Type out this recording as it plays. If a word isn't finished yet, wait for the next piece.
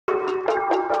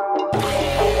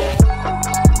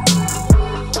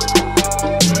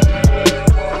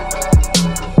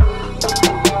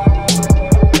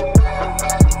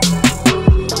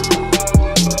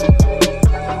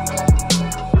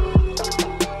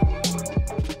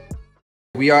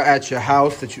We are at your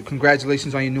house.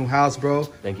 Congratulations on your new house, bro.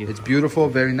 Thank you. It's beautiful,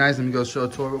 very nice. Let me go show a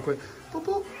tour real quick. Boop,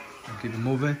 boop. Keep it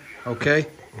moving. Okay.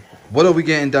 What are we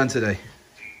getting done today?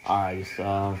 All right,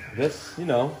 just you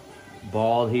know,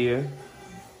 bald here.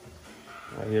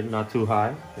 Right here, not too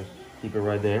high. Just keep it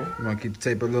right there. You want to keep the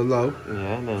tape a little low?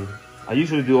 Yeah, and then I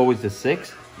usually do always the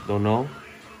 6. Don't know.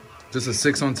 Just a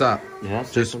 6 on top. Yeah,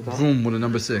 just boom with a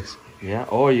number 6. Yeah,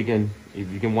 or you can, if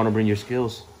you can want to bring your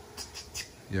skills.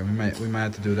 Yeah, we might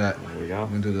have to do that. There we go.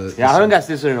 We're gonna do I haven't got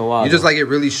scissors in a while. You just like it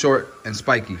really short and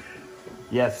spiky.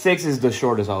 Yeah, 6 is the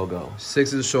shortest I'll go.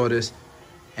 6 is the shortest,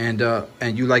 and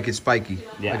you like it spiky.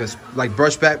 Yeah. Like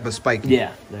brush back but spiky.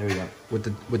 Yeah, there we go.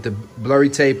 With the blurry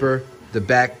taper, the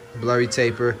back blurry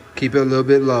taper. Keep it a little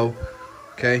bit low,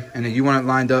 okay? And then you want it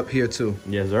lined up here too.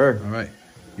 Yes, sir. All right.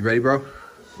 You ready, bro?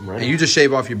 I'm ready. And you just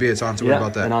shave off your beard, so I don't have to worry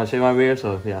about that. And I'll shave my beard,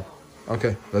 so yeah.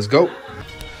 Okay, let's go.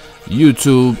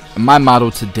 YouTube, my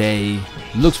model today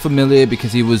looks familiar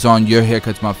because he was on Your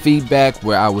Haircuts My Feedback,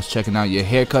 where I was checking out your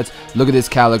haircuts. Look at this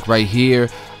cowlick right here.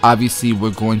 Obviously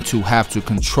we're going to have to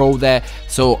control that,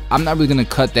 so I'm not really going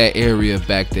to cut that area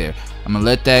back there. I'm gonna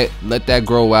let that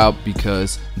grow out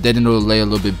because then it'll lay a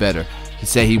little bit better. He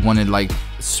said he wanted like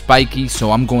spiky,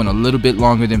 so I'm going a little bit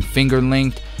longer than finger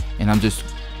length, and I'm just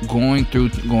going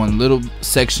little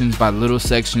sections by little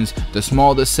sections. The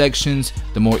smaller the sections,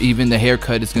 the more even the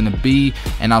haircut is gonna be,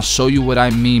 and I'll show you what I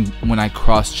mean when I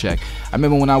cross check. I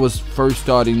remember when I was first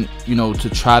starting, you know, to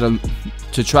try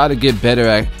to get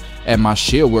better at my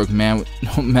shear work, man.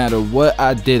 No matter what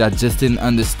I did, I just didn't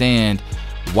understand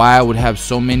why I would have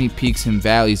so many peaks and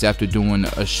valleys after doing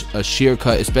a shear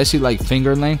cut, especially like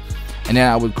finger length. And then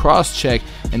I would cross check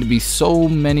and it'd be so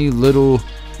many little,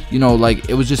 you know, like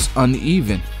it was just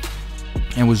uneven.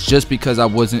 And it was just because I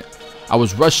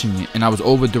was rushing it and I was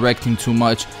over directing too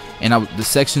much, and the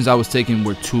sections I was taking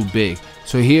were too big.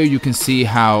 So here you can see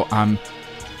how I'm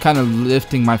kind of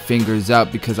lifting my fingers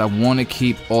up because I want to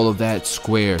keep all of that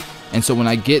square. And so when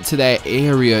I get to that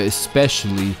area,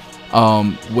 especially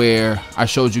where I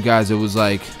showed you guys, it was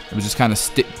just kind of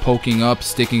sticking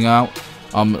out.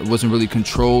 It wasn't really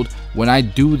controlled. When I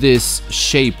do this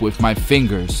shape with my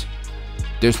fingers,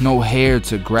 there's no hair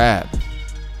to grab,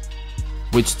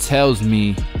 which tells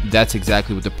me that's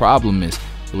exactly what the problem is.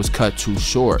 It was cut too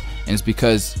short, and it's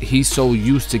because he's so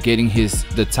used to getting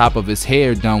the top of his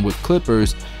hair done with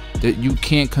clippers that you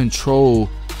can't control,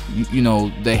 you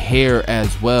know, the hair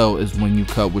as well as when you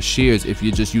cut with shears if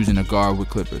you're just using a guard with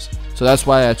clippers. So that's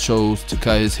why I chose to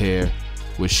cut his hair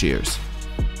with shears.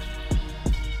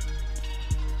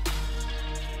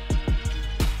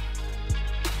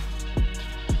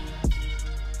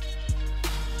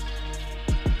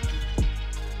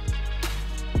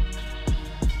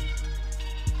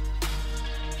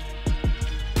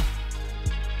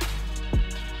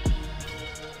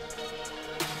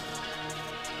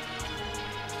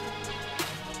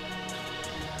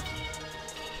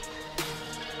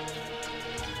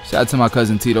 Shout out to my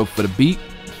cousin Tito for the beat.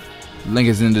 Link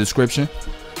is in the description.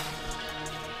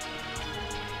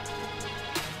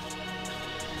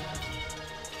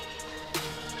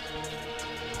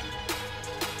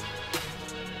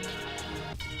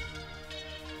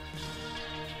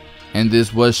 And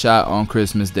this was shot on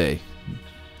Christmas Day.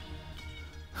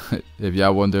 If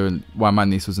y'all wondering why my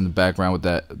niece was in the background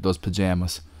with those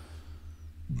pajamas.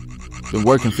 Been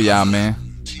working for y'all, man.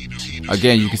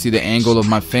 Again, you can see the angle of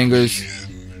my fingers.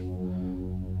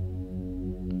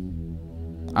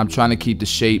 I'm trying to keep the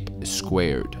shape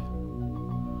squared.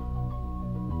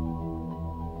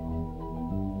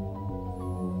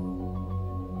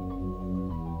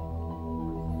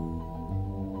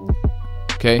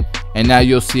 Okay, and now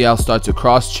you'll see I'll start to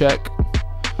cross check,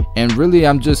 and really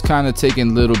I'm just kind of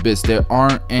taking little bits. There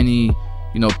aren't any,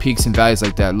 you know, peaks and valleys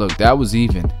like that. Look, that was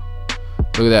even.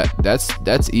 Look at that.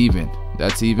 That's even.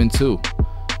 That's even too.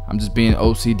 I'm just being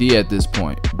OCD at this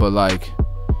point, but like,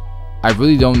 I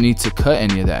really don't need to cut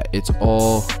any of that. It's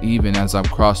all even as I'm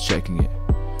cross-checking it.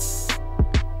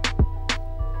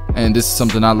 And this is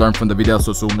something I learned from the Video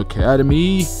Soon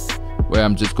Academy, where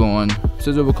I'm just going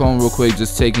scissor over comb real quick,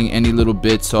 just taking any little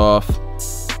bits off,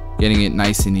 getting it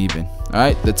nice and even.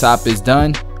 Alright, the top is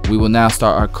done. We will now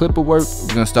start our clipper work.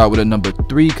 We're going to start with a number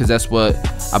 3 because that's what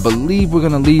I believe we're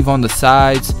going to leave on the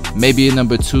sides. Maybe a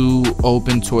number 2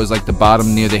 open towards like the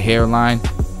bottom near the hairline.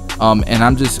 And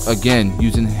I'm just, again,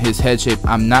 using his head shape.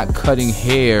 I'm not cutting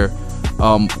hair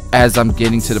as I'm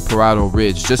getting to the parietal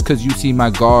ridge. Just because you see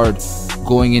my guard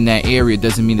going in that area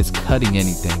doesn't mean it's cutting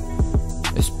anything.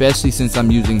 Especially since I'm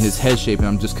using his head shape and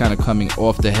I'm just kind of coming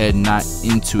off the head, not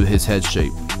into his head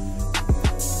shape.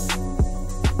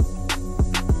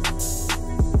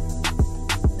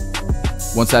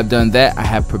 Once I've done that, I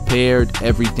have prepared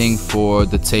everything for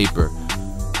the taper.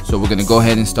 So we're gonna go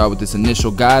ahead and start with this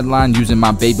initial guideline using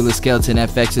my Babyless Skeleton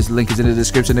FX. This link is in the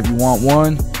description if you want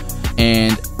one.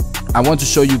 And I want to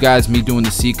show you guys me doing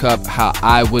the C cup how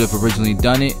I would have originally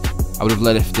done it. I would have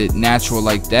left it natural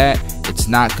like that. It's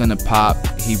not gonna pop.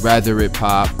 He'd rather it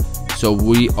pop. So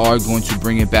we are going to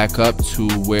bring it back up to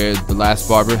where the last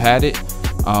barber had it.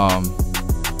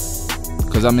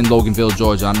 Because I'm in Loganville,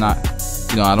 Georgia. I'm not,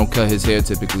 I don't cut his hair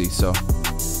typically. So,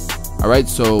 alright,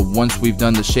 so once we've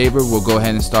done the shaver, we'll go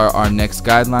ahead and start our next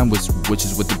guideline, which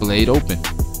is with the blade open.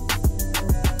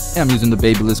 And I'm using the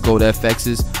Babyless Gold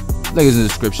FXs. Link is in the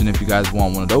description if you guys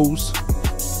want one of those.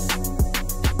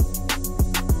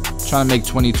 Trying to make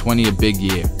 2020 a big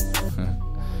year.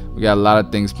 We got a lot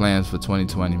of things planned for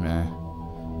 2020, man.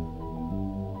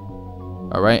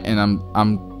 Alright, and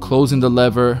I'm closing the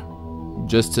lever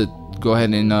just to go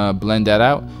ahead and blend that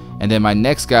out. And then my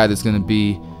next guide is going to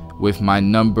be with my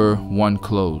number 1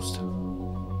 closed.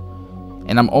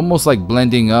 And I'm almost like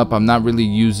blending up. I'm not really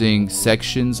using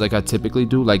sections like I typically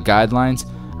do, like guidelines.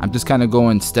 I'm just kind of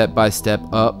going step by step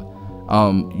up.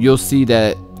 You'll see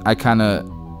that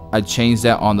I changed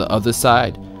that on the other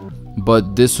side,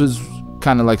 but this was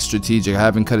kind of like strategic. I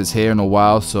haven't cut his hair in a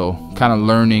while, so kind of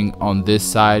learning on this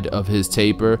side of his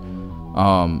taper,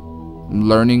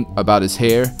 learning about his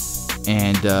hair,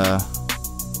 and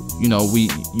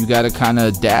you gotta kind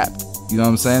of adapt. You know what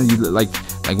I'm saying? You like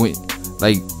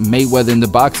Mayweather in the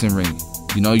boxing ring.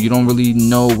 You don't really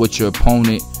know what your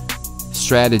opponent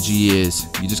strategy is.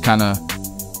 You just kind of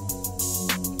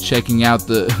checking out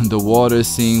the water,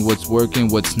 seeing what's working,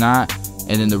 what's not,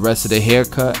 and then the rest of the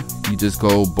haircut, you just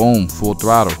go boom, full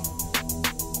throttle.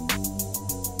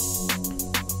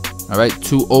 All right,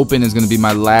 2 open is going to be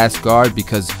my last guard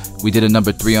because we did a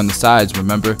number 3 on the sides,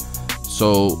 remember?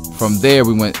 So from there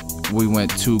we went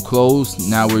 2 closed.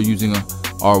 Now we're using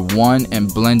our 1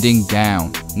 and blending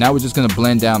down. Now we're just going to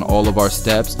blend down all of our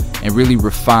steps and really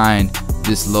refine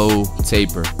this low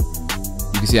taper.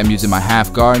 You can see I'm using my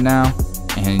half guard now,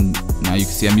 and now you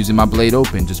can see I'm using my blade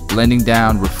open, just blending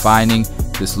down, refining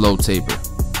this low taper.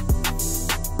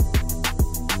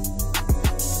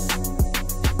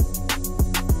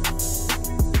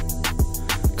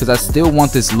 Because I still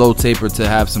want this low taper to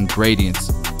have some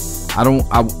gradients.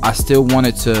 I still want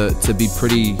it to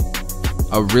be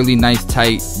a really nice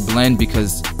tight blend,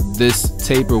 because this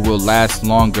taper will last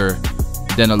longer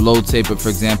than a low taper. For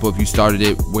example, if you started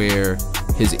it where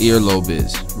his earlobe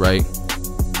is, right?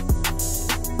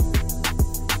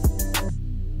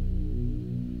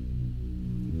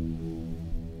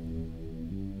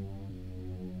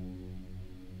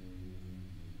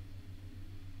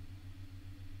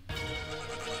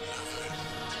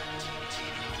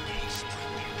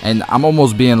 And I'm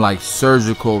almost being like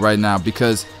surgical right now,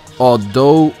 because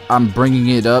although I'm bringing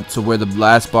it up to where the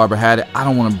last barber had it, I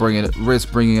don't want to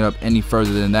risk bringing it up any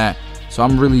further than that. So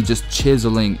I'm really just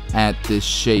chiseling at this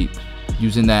shape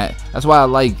using that. That's why I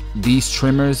like these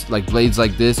trimmers, like blades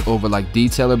like this, over like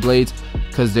detailer blades,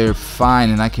 because they're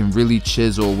fine and I can really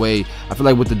chisel away. I feel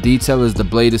like with the detailers, the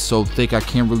blade is so thick I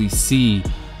can't really see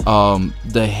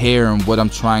the hair and what I'm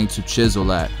trying to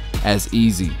chisel at as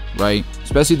easy, right?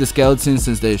 Especially the skeletons,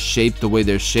 since they're shaped the way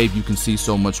they're shaped, you can see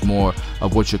so much more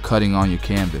of what you're cutting on your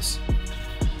canvas.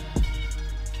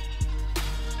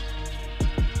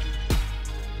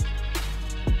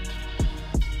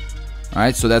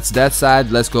 Alright, so that's that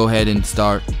side. Let's go ahead and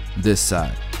start this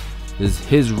side. This is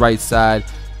his right side.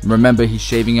 Remember, he's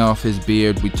shaving off his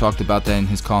beard. We talked about that in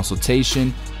his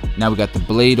consultation. Now we got the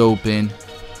blade open,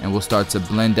 and we'll start to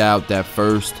blend out that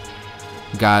first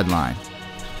guideline.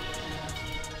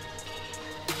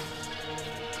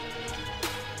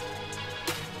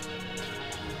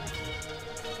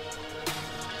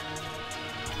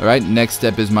 Alright, next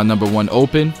step is my number 1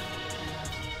 open.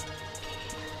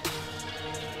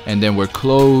 And then we're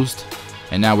closed.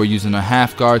 And now we're using a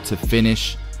half guard to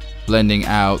finish blending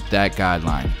out that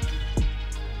guideline.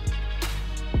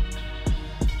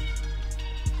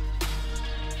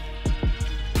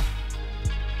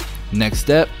 Next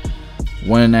step,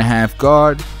 1.5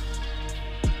 guard.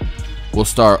 We'll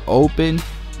start open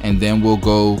and then we'll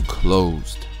go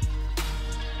closed.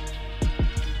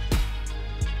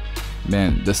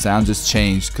 Man, the sound just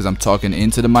changed because I'm talking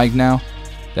into the mic now.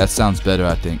 That sounds better,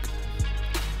 I think.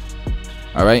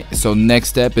 Alright, so next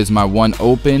step is my 1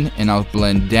 open, and I'll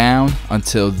blend down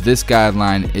until this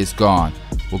guideline is gone.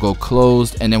 We'll go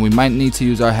closed, and then we might need to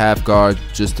use our half guard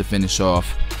just to finish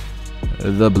off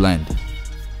the blend.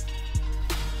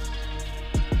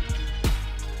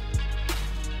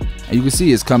 And you can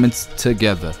see it's coming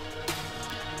together.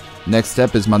 Next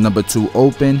step is my number 2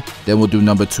 open, then we'll do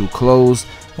number 2 closed.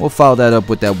 We'll follow that up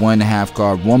with that 1.5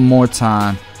 guard one more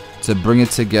time to bring it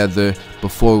together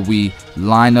before we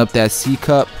line up that C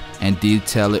cup and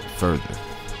detail it further.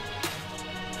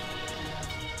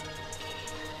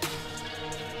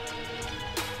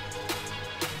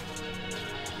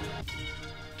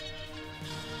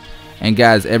 And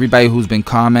guys, everybody who's been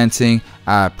commenting,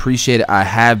 I appreciate it. I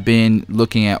have been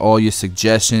looking at all your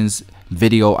suggestions,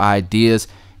 video ideas,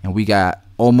 and we got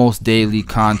almost daily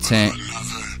content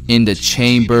in the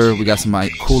chamber. We got some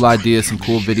cool ideas, some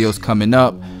cool videos coming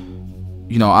up.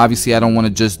 You know, obviously I don't want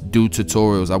to just do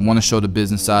tutorials. I want to show the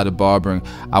business side of barbering.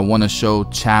 I want to show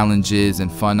challenges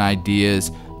and fun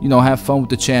ideas. You know, have fun with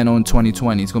the channel in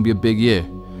 2020. It's gonna be a big year.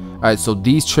 Alright, so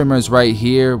these trimmers right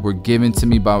here were given to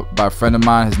me by a friend of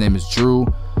mine. His name is Drew.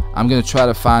 I'm going to try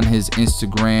to find his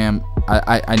Instagram.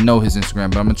 I know his Instagram,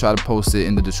 but I'm going to try to post it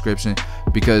in the description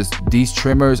because these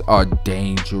trimmers are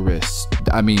dangerous.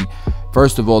 I mean,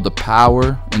 first of all, the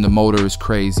power in the motor is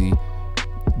crazy,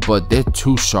 but they're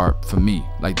too sharp for me.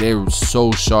 Like, they're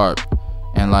so sharp.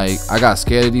 And like, I got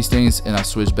scared of these things and I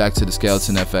switched back to the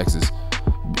Skeleton FXs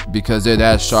because they're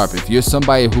that sharp. If you're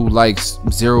somebody who likes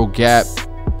zero gap,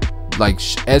 like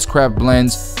S-Craft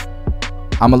blends,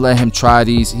 I'm gonna let him try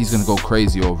these. He's gonna go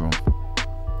crazy over them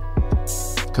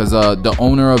because the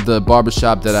owner of the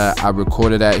barbershop that I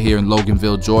recorded at here in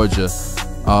Loganville, Georgia,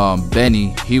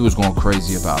 Benny, he was going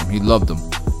crazy about them. He loved them.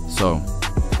 So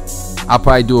I'll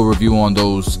probably do a review on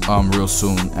those real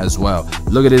soon as well.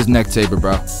 Look at this neck taper,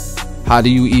 bro. How do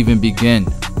you even begin?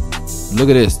 Look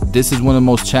at this. This is one of the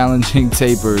most challenging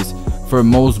tapers for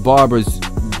most barbers.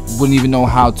 Wouldn't even know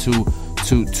how to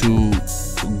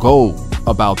go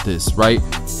about this, right?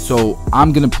 So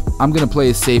I'm gonna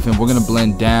play it safe, and we're gonna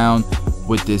blend down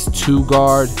with this 2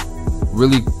 guard,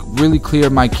 really clear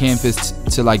my canvas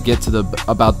till I get to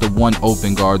about the 1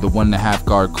 open guard, the 1.5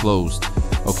 guard closed.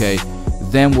 Okay,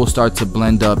 then we'll start to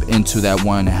blend up into that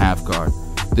 1.5 guard.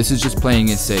 This is just playing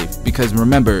it safe because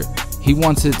remember, he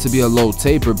wants it to be a low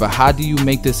taper, but how do you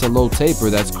make this a low taper?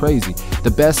 That's crazy.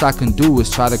 The best I can do is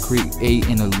try to create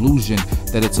an illusion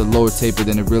that it's a lower taper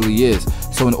than it really is.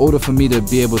 So in order for me to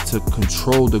be able to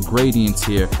control the gradients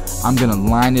here, I'm gonna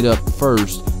line it up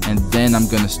first, and then I'm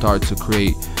gonna start to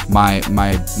create my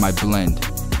blend.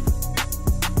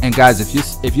 And guys, if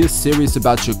you're serious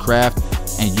about your craft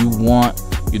and you want,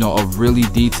 you know, a really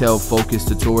detailed focused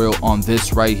tutorial on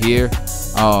this right here,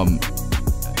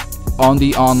 on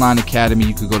the online academy,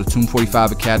 you could go to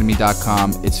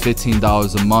tune45academy.com. It's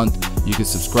 $15 a month. You can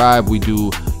subscribe. We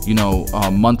do, you know,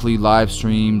 monthly live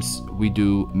streams. We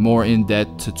do more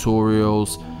in-depth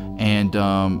tutorials, and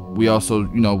we also,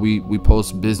 you know, we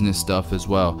post business stuff as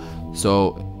well.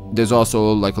 So there's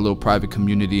also like a little private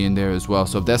community in there as well.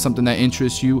 So if that's something that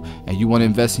interests you and you want to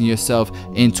invest in yourself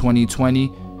in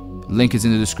 2020, link is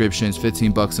in the description. It's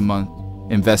 15 bucks a month.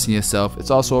 Invest in yourself. It's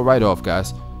also a write-off,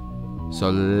 guys. So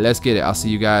let's get it. I'll see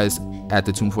you guys at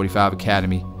the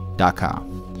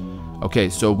tune45academy.com. Okay,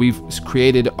 so we've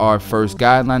created our first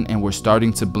guideline and we're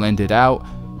starting to blend it out.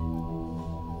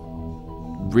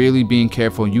 Really being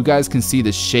careful. You guys can see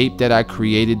the shape that I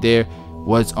created there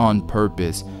was on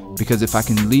purpose, because if I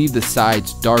can leave the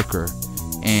sides darker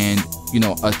and, you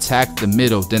know, attack the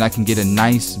middle, then I can get a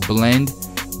nice blend.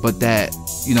 But that,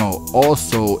 you know,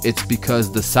 also it's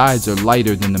because the sides are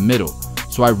lighter than the middle.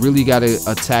 So I really got to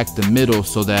attack the middle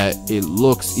so that it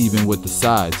looks even with the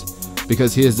sides.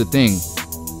 Because here's the thing,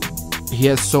 he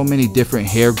has so many different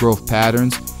hair growth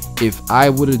patterns. If I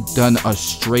would have done a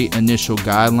straight initial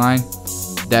guideline,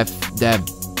 that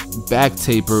back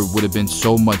taper would have been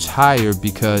so much higher,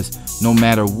 because no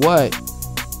matter what,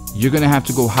 you're gonna have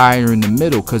to go higher in the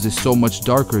middle because it's so much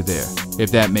darker there,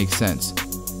 if that makes sense.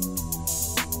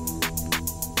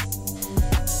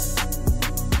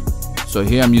 So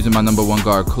here I'm using my number 1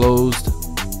 guard closed.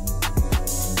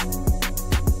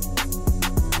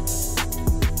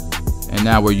 And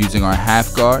now we're using our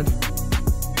half guard.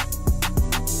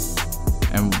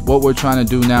 And what we're trying to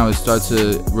do now is start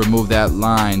to remove that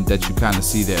line that you kind of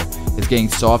see there. It's getting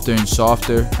softer and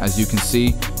softer, as you can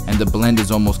see, and the blend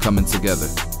is almost coming together.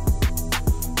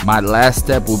 My last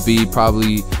step will be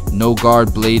probably no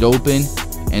guard, blade open,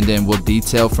 and then we'll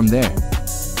detail from there.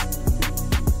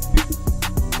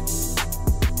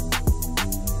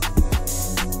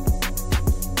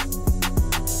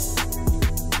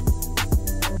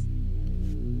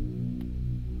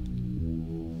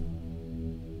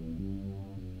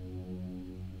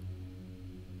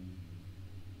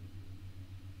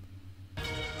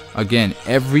 Again,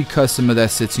 every customer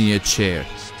that sits in your chair,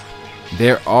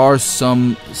 there are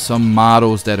some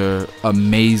models that are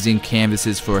amazing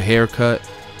canvases for a haircut,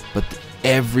 but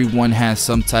everyone has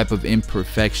some type of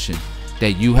imperfection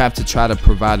that you have to try to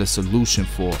provide a solution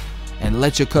for, and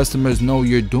let your customers know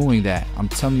you're doing that. I'm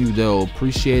telling you, they'll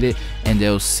appreciate it and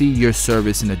they'll see your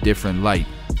service in a different light.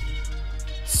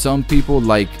 Some people,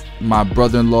 like my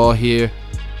brother-in-law here,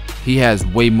 he has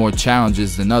way more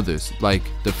challenges than others. Like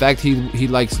the fact he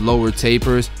likes lower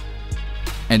tapers,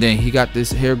 and then he got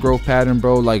this hair growth pattern,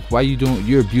 bro. Like, why you doing?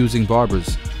 You're abusing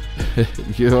barbers.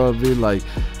 You know what I mean? Like,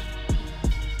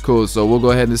 cool. So we'll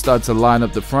go ahead and start to line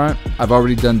up the front. I've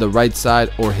already done the right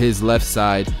side or his left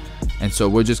side, and so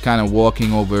we're just kind of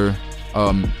walking over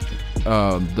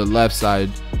the left side.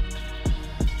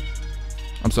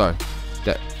 I'm sorry,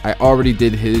 that I already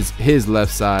did his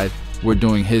left side. We're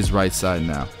doing his right side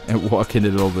now and walking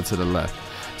it over to the left.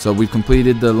 So we've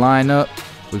completed the lineup,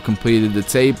 we've completed the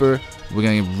taper. We're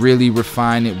gonna really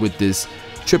refine it with this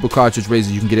triple cartridge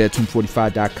razor you can get at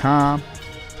tomb45.com.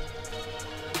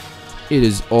 It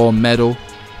is all metal,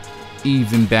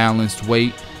 even balanced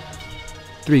weight,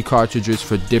 3 cartridges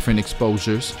for different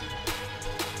exposures,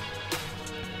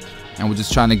 and we're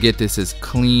just trying to get this as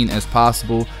clean as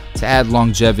possible to add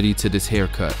longevity to this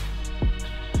haircut.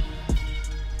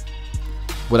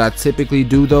 What I typically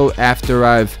do though, after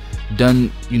I've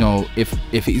done, you know, if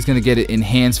he's gonna get it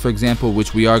enhanced, for example,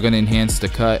 which we are gonna enhance the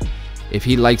cut, if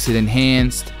he likes it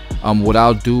enhanced, what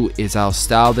I'll do is I'll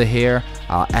style the hair,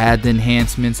 I'll add the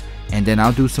enhancements, and then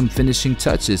I'll do some finishing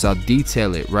touches. I'll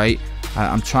detail it, right?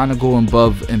 I'm trying to go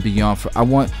above and beyond. I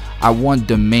want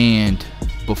demand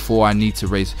before I need to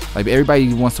raise. Like,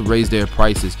 everybody wants to raise their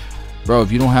prices, bro.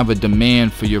 If you don't have a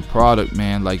demand for your product,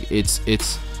 man, like it's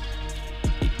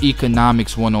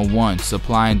economics 101,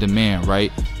 supply and demand,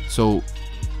 right? So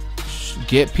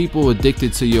get people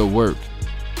addicted to your work,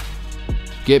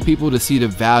 get people to see the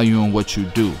value in what you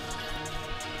do,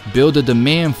 build a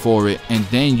demand for it, and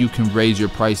then you can raise your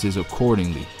prices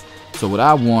accordingly. So what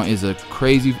I want is I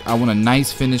want a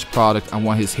nice finished product. I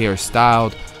want his hair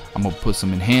styled. I'm gonna put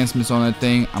some enhancements on that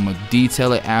thing. I'm gonna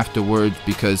detail it afterwards,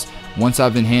 because once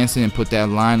I've enhanced it and put that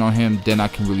line on him, then I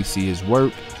can really see his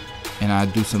work. And I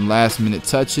do some last minute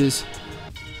touches,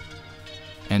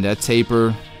 and that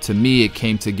taper, to me, it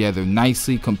came together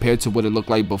nicely compared to what it looked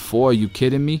like before. Are you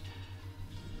kidding me?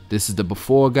 This is the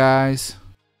before, guys,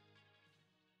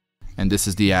 and this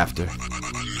is the after.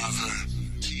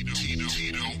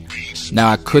 Now,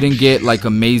 I couldn't get like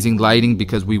amazing lighting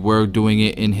because we were doing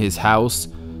it in his house,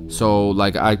 so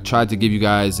like I tried to give you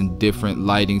guys in different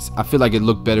lightings. I feel like it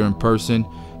looked better in person.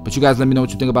 But you guys, let me know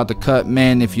what you think about the cut,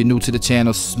 man. If you're new to the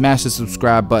channel, smash the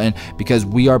subscribe button, because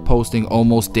we are posting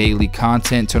almost daily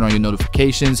content. Turn on your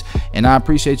notifications, and I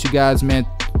appreciate you guys, man.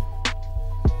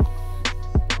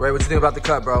 Ray, what you think about the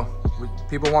cut, bro?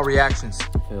 People want reactions.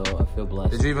 I feel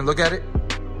blessed. Did you even look at it?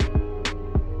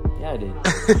 Yeah, I did.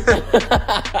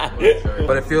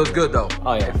 But it feels good though.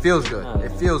 Oh yeah, it feels good. Oh, yeah.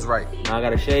 It feels right. Now I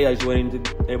gotta shave. I just waiting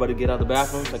to everybody to get out of the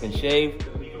bathroom so I can shave.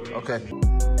 Okay.